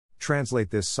Translate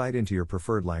this site into your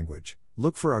preferred language.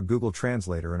 Look for our Google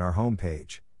Translator in our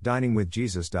homepage,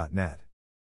 diningwithjesus.net.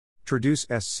 Traduce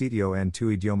este sitio en tu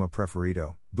idioma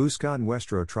preferido. Busca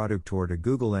nuestro traductor de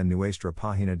Google en nuestra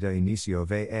página de inicio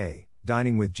va,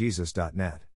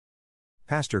 diningwithjesus.net.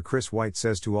 Pastor Chris White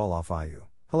says to all of you,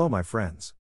 hello my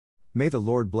friends. May the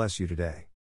Lord bless you today.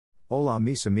 Hola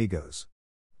mis amigos.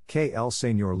 Que el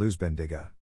Señor luz bendiga.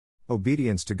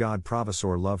 Obedience to God proves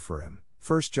our love for Him.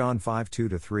 1 John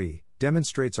 5:2-3,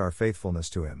 demonstrates our faithfulness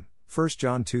to Him. 1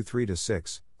 John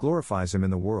 2:3-6, glorifies Him in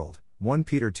the world. 1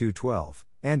 Peter 2:12,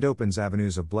 and opens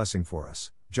avenues of blessing for us.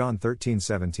 John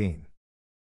 13:17.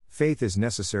 Faith is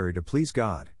necessary to please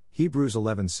God. Hebrews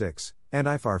 11:6, and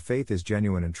if our faith is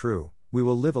genuine and true, we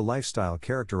will live a lifestyle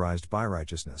characterized by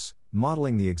righteousness,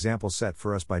 modeling the example set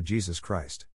for us by Jesus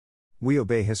Christ. We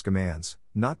obey His commands,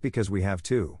 not because we have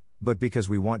to, but because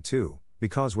we want to,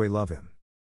 because we love Him.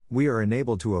 We are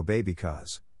enabled to obey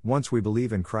because, once we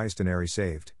believe in Christ and are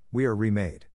saved, we are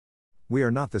remade. We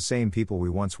are not the same people we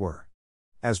once were.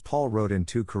 As Paul wrote in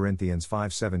 2 Corinthians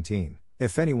 5:17,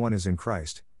 if anyone is in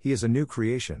Christ, he is a new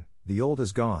creation, the old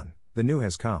is gone, the new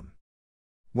has come.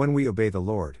 When we obey the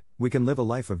Lord, we can live a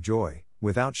life of joy,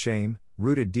 without shame,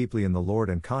 rooted deeply in the Lord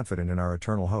and confident in our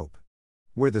eternal hope.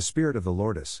 Where the Spirit of the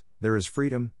Lord is, there is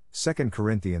freedom, 2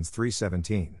 Corinthians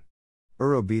 3:17.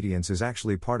 Our obedience is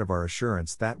actually part of our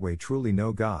assurance that we truly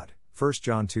know God, 1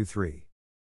 John 2:3.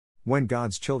 When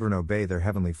God's children obey their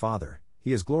Heavenly Father,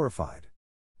 He is glorified.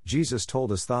 Jesus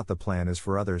told us that the plan is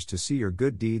for others to see your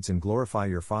good deeds and glorify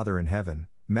your Father in heaven,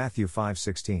 Matthew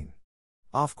 5:16.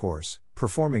 Of course,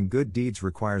 performing good deeds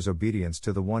requires obedience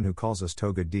to the one who calls us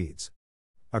to good deeds.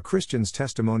 A Christian's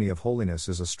testimony of holiness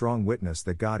is a strong witness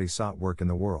that God is at work in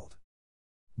the world.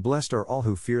 Blessed are all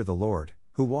who fear the Lord,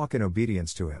 who walk in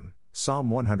obedience to Him. Psalm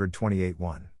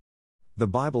 128:1. The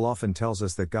Bible often tells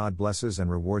us that God blesses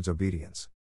and rewards obedience.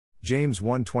 James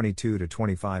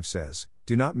 1:22-25 says,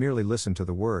 do not merely listen to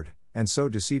the word, and so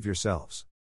deceive yourselves.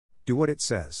 Do what it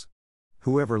says.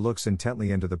 Whoever looks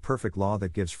intently into the perfect law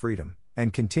that gives freedom,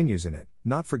 and continues in it,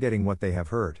 not forgetting what they have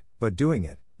heard, but doing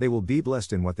it, they will be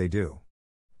blessed in what they do.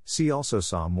 See also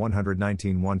Psalm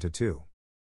 119:1-2.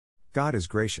 God is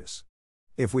gracious.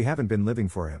 If we haven't been living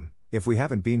for Him, if we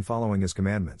haven't been following His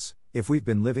commandments, if we've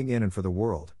been living in and for the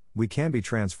world, we can be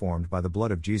transformed by the blood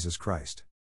of Jesus Christ.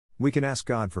 We can ask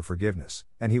God for forgiveness,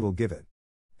 and He will give it.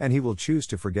 And He will choose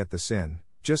to forget the sin,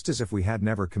 just as if we had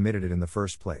never committed it in the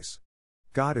first place.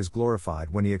 God is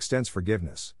glorified when He extends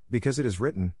forgiveness, because it is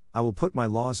written, I will put my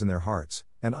laws in their hearts,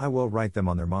 and I will write them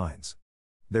on their minds.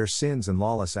 Their sins and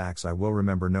lawless acts I will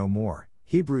remember no more.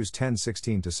 Hebrews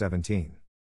 10:16-17.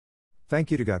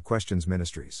 Thank you to Got Questions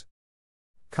Ministries.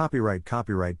 Copyright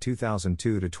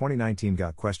 2002 to 2019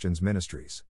 Got Questions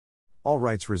Ministries. All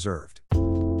rights reserved.